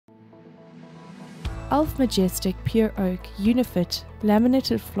ELF Majestic Pure Oak Unifit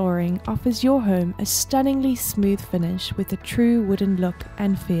Laminated flooring offers your home a stunningly smooth finish with a true wooden look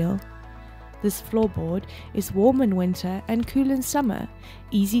and feel. This floorboard is warm in winter and cool in summer,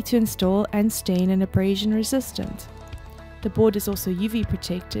 easy to install and stain and abrasion resistant. The board is also UV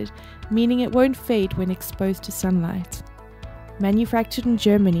protected, meaning it won't fade when exposed to sunlight. Manufactured in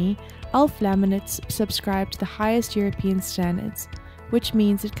Germany, ELF laminates subscribe to the highest European standards, which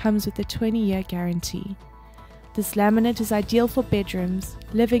means it comes with a 20-year guarantee. This laminate is ideal for bedrooms,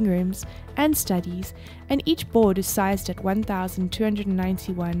 living rooms, and studies, and each board is sized at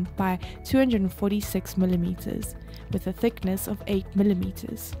 1291 by 246 mm, with a thickness of 8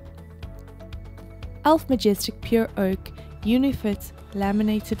 mm. ELF Majestic Pure Oak Unifit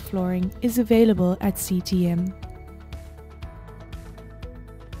Laminated flooring is available at CTM.